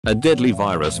A deadly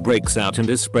virus breaks out and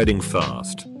is spreading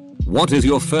fast. What is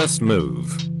your first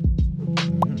move?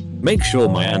 Make sure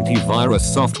my antivirus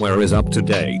software is up to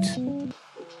date.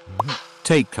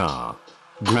 Take car.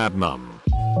 Grab mum.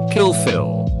 Kill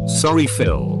Phil. Sorry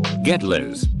Phil. Get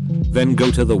Liz. Then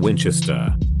go to the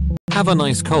Winchester. Have a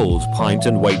nice cold pint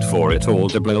and wait for it all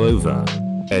to blow over.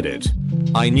 Edit.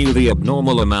 I knew the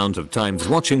abnormal amount of times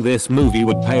watching this movie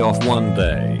would pay off one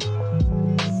day.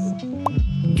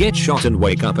 Get shot and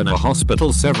wake up in a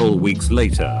hospital several weeks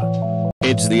later.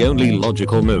 It's the only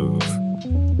logical move.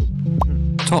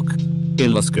 Tok.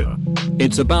 Alaska.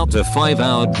 It's about a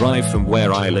 5-hour drive from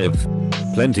where I live.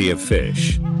 Plenty of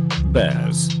fish.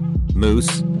 Bears.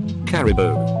 Moose.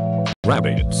 Caribou.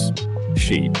 Rabbits.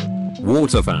 Sheep.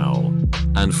 Waterfowl.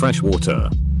 And fresh water.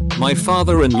 My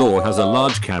father-in-law has a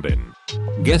large cabin.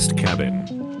 Guest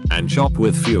cabin. And shop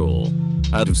with fuel.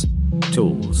 Advs.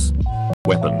 Tools.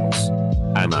 Weapons.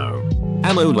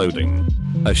 Ammo loading.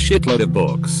 A shitload of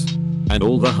books. And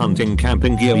all the hunting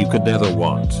camping gear you could ever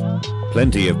want.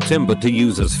 Plenty of timber to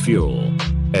use as fuel.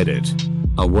 Edit.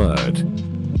 A word.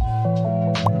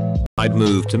 I'd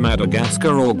move to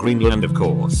Madagascar or Greenland, of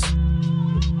course.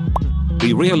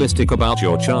 Be realistic about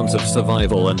your chance of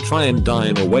survival and try and die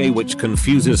in a way which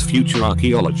confuses future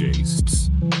archaeologists.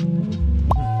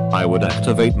 I would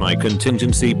activate my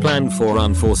contingency plan for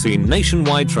unforeseen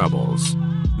nationwide troubles.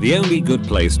 The only good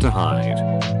place to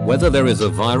hide, whether there is a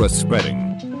virus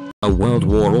spreading, a world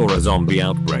war or a zombie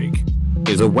outbreak,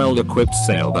 is a well-equipped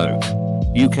sailboat.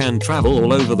 You can travel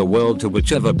all over the world to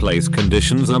whichever place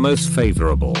conditions are most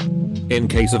favorable. In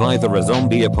case of either a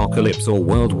zombie apocalypse or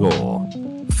world war,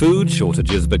 food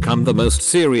shortages become the most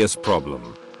serious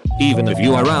problem. Even if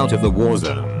you are out of the war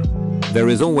zone, there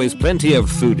is always plenty of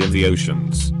food in the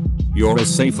oceans. You're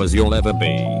as safe as you'll ever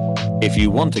be. If you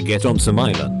want to get on some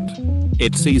island,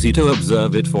 it's easy to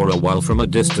observe it for a while from a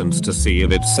distance to see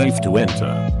if it's safe to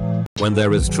enter. When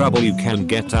there is trouble you can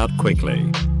get out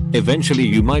quickly. Eventually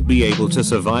you might be able to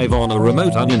survive on a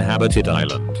remote uninhabited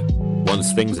island.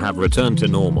 Once things have returned to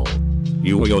normal,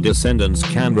 you or your descendants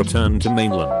can return to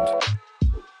mainland.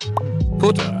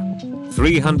 Put a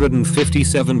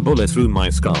 357 bullet through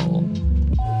my skull.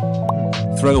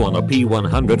 Throw on a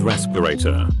P100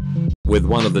 respirator. With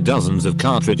one of the dozens of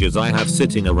cartridges I have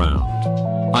sitting around.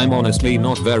 I'm honestly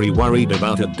not very worried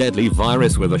about a deadly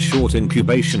virus with a short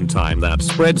incubation time that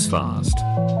spreads fast.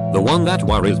 The one that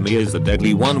worries me is the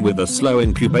deadly one with a slow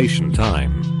incubation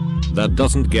time. That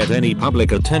doesn't get any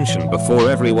public attention before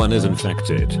everyone is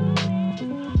infected.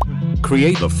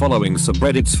 Create the following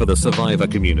subreddits for the survivor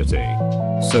community.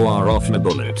 So are off a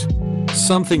bullet.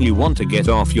 Something you want to get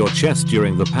off your chest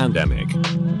during the pandemic.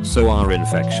 So are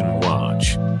infection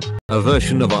watch. A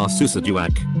version of our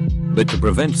Suiciduac. But to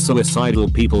prevent suicidal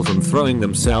people from throwing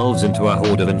themselves into a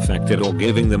horde of infected or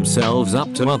giving themselves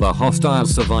up to other hostile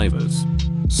survivors.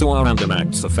 So are random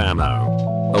acts of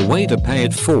ammo. A way to pay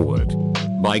it forward.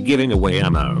 By giving away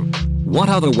ammo. What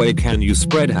other way can you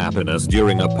spread happiness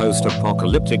during a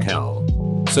post-apocalyptic hell?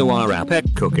 So are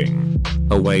APEC cooking.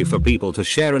 A way for people to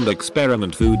share and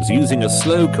experiment foods using a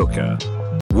slow cooker.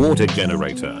 Water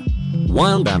generator.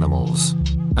 Wild animals.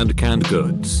 And canned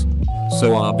goods.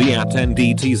 So are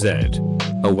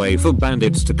BAT&DTZ. A way for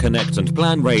bandits to connect and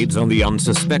plan raids on the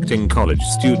unsuspecting college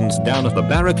students down at the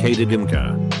barricaded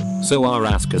IMCA. So are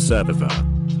Ask a Server.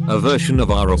 A version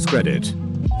of our AskReddit.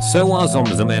 So are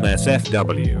Zomzam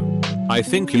NSFW. I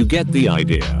think you get the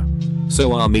idea.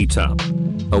 So are Meetup.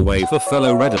 A way for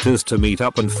fellow redditors to meet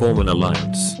up and form an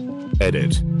alliance.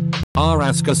 Edit. Our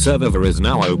Ask a Server is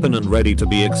now open and ready to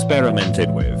be experimented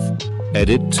with.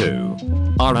 Edit 2.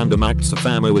 Our Random Acts of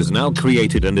Ammo is now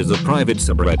created and is a private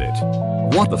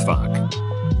subreddit. What the fuck?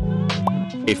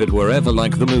 If it were ever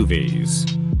like the movies,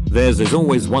 theirs is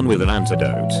always one with an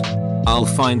antidote. I'll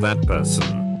find that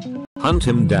person. Hunt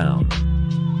him down.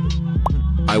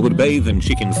 I would bathe in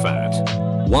chicken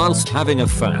fat whilst having a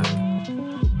fap.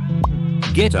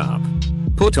 Get up.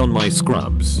 Put on my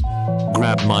scrubs.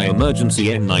 Grab my emergency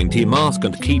N90 mask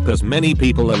and keep as many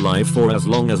people alive for as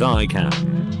long as I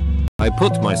can. I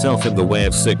put myself in the way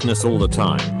of sickness all the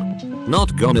time.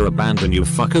 Not gonna abandon you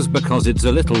fuckers because it's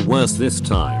a little worse this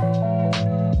time.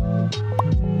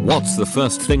 What's the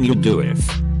first thing you do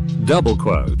if? Double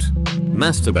quote.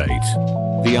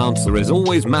 Masturbate. The answer is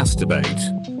always masturbate.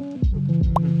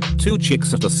 2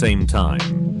 chicks at the same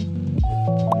time.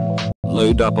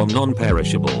 Load up on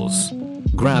non-perishables.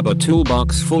 Grab a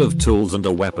toolbox full of tools and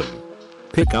a weapon.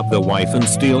 Pick up the wife and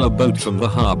steal a boat from the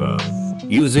harbor.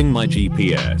 Using my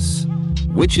GPS.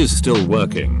 Which is still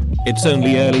working. It's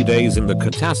only early days in the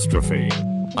catastrophe.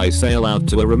 I sail out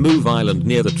to a remote island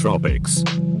near the tropics.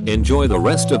 Enjoy the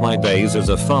rest of my days as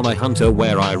a farmer hunter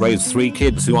where I raise 3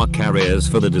 kids who are carriers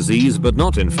for the disease but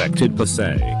not infected per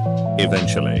se.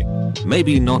 Eventually.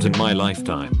 Maybe not in my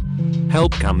lifetime.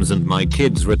 Help comes and my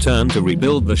kids return to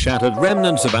rebuild the shattered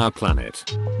remnants of our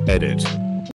planet. Edit.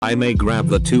 I may grab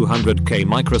the 200k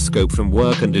microscope from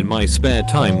work and in my spare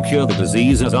time cure the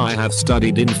disease as I have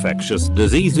studied infectious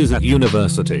diseases at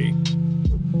university.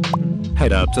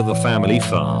 Head out to the family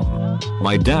farm.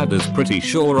 My dad is pretty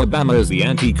sure Obama is the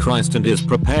Antichrist and is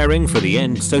preparing for the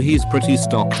end, so he's pretty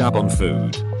stocked up on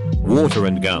food, water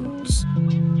and guns.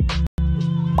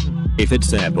 If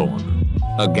it's airborne,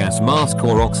 a gas mask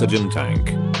or oxygen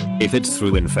tank. If it's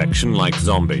through infection like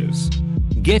zombies,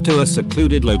 get to a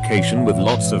secluded location with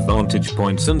lots of vantage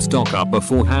points and stock up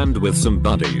beforehand with some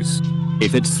buddies.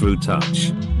 If it's through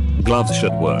touch, gloves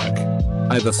should work.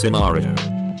 Either scenario.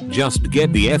 Just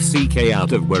get the FCK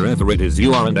out of wherever it is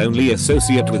you are and only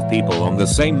associate with people on the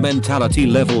same mentality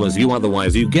level as you,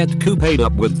 otherwise you get cooped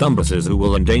up with dumbasses who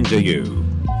will endanger you.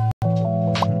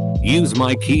 Use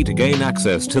my key to gain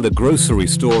access to the grocery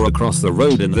store across the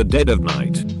road in the dead of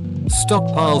night.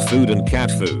 Stockpile food and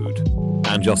cat food.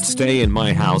 And just stay in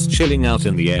my house chilling out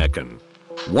in the aircon.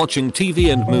 Watching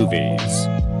TV and movies.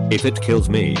 If it kills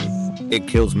me, it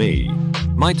kills me.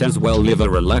 Might as well live a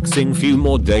relaxing few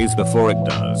more days before it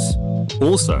does.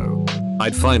 Also,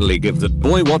 I'd finally give that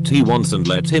boy what he wants and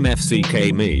let him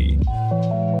FCK me.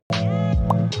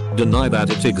 Deny that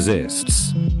it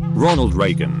exists. Ronald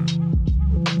Reagan.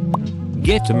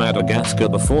 Get to Madagascar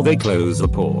before they close the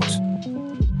port.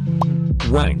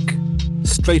 Wank.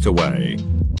 Straight away.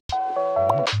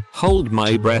 Hold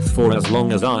my breath for as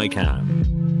long as I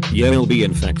can. You'll be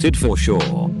infected for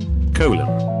sure.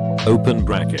 Open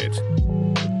bracket.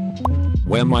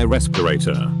 Wear my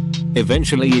respirator.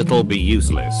 Eventually it'll be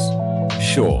useless.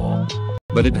 Sure.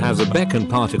 But it has a beck and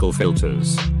particle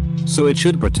filters. So it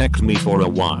should protect me for a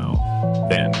while.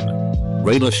 Then.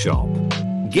 Raid a shop.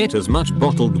 Get as much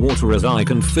bottled water as I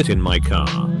can fit in my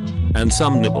car. And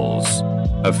some nibbles.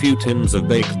 A few tins of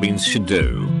baked beans should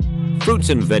do. Fruits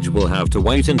and veg will have to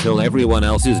wait until everyone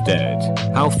else is dead.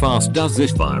 How fast does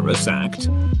this virus act?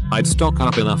 I'd stock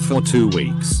up enough for 2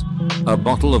 weeks. A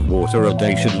bottle of water a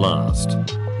day should last.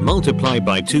 Multiply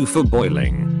by 2 for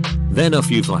boiling. Then a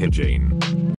few for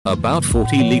hygiene. About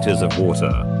 40 liters of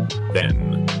water.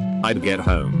 Then I'd get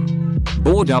home.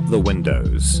 Board up the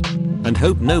windows. And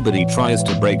hope nobody tries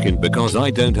to break in because I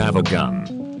don't have a gun.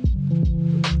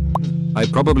 I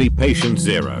probably patient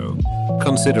 0.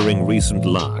 Considering recent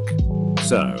luck.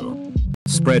 So,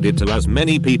 spread it to as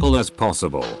many people as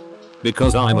possible.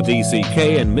 Because I'm a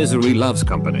DCK and misery loves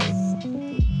company.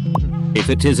 If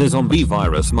it is a zombie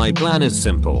virus, my plan is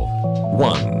simple.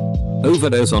 1.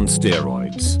 Overdose on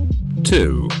steroids.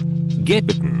 2. Get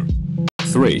bitten.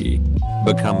 3.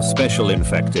 Become special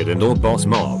infected and or boss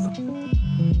mob.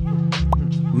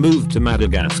 Move to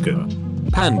Madagascar.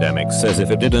 Pandemic says if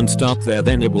it didn't start there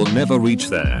then it will never reach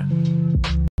there.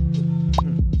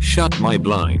 Shut my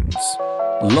blinds.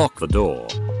 Lock the door.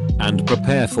 And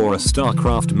prepare for a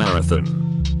StarCraft marathon.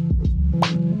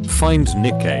 Find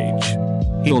Nick Cage.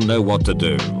 He'll know what to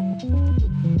do.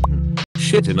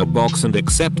 Shit in a box and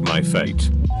accept my fate.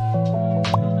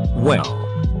 Well,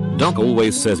 Doc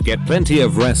always says get plenty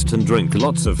of rest and drink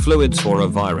lots of fluids for a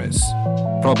virus.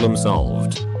 Problem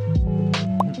solved.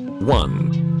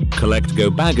 1. Collect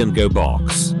go bag and go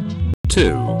box.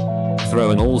 2. Throw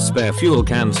in all spare fuel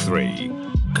cans. 3.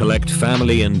 Collect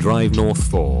family and drive north.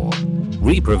 4.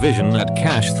 Reprovision at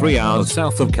cache 3 hours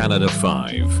south of Canada.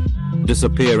 5.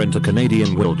 Disappear into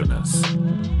Canadian wilderness.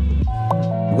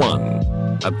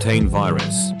 1. Obtain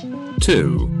virus.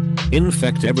 2.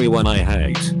 Infect everyone I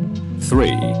hate.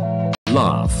 3.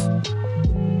 Laugh.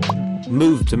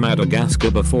 Move to Madagascar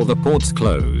before the ports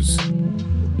close.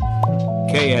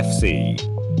 KFC.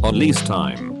 On lease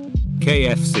time.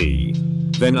 KFC.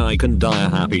 Then I can die a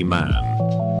happy man.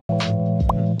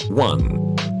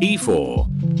 1. E4.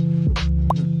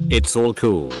 It's all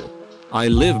cool. I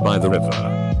live by the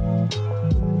river.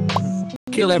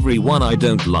 Kill everyone I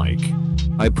don't like.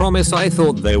 I promise I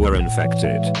thought they were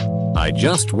infected. I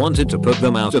just wanted to put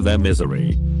them out of their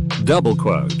misery. Double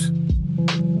quote.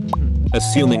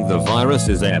 Assuming the virus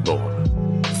is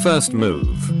airborne. First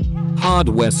move.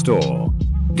 Hardware store.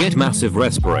 Get massive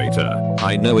respirator.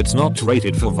 I know it's not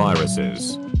rated for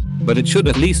viruses. But it should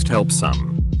at least help some.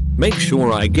 Make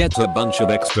sure I get a bunch of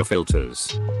extra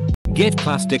filters. Get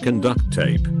plastic and duct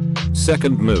tape.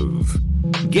 Second move.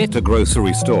 Get a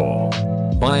grocery store.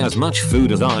 Buy as much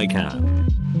food as I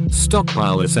can.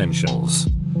 Stockpile essentials.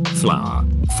 Flour.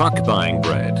 Fuck buying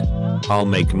bread. I'll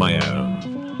make my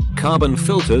own. Carbon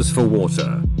filters for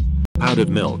water. Powdered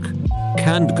milk.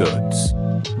 canned goods,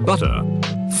 butter,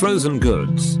 frozen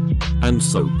goods, and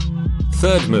soap.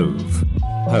 Third move.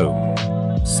 Home.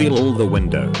 Seal all the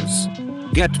windows.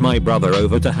 Get my brother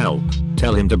over to help.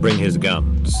 Tell him to bring his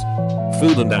guns,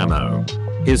 food and ammo.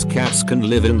 His cats can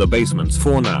live in the basements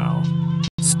for now.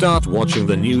 Start watching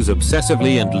the news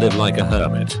obsessively and live like a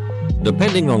hermit.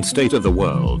 Depending on state of the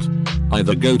world,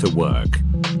 either go to work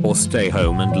or stay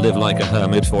home and live like a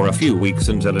hermit for a few weeks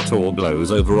until it all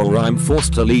blows over or I'm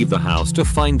forced to leave the house to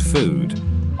find food.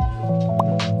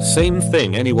 Same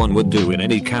thing anyone would do in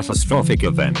any catastrophic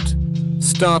event.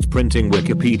 Start printing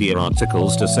Wikipedia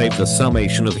articles to save the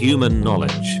summation of human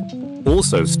knowledge.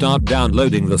 Also start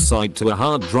downloading the site to a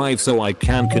hard drive so I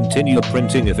can continue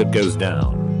printing if it goes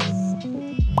down.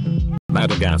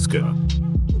 Madagascar.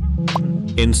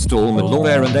 Install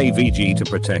malware and AVG to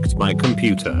protect my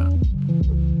computer.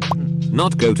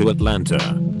 Not go to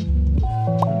Atlanta.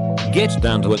 Get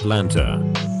down to Atlanta.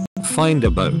 Find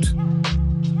a boat.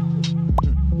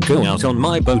 Go out on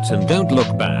my boat and don't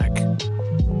look back.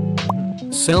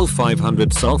 Sell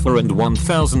 500 sulfur and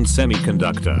 1000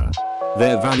 semiconductor.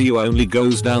 Their value only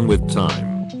goes down with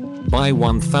time. Buy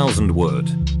 1000 wood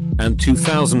and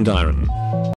 2000 iron.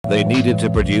 They needed to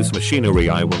produce machinery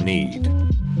I will need.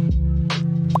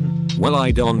 Well,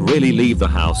 I don't really leave the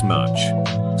house much,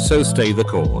 so stay the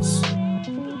course.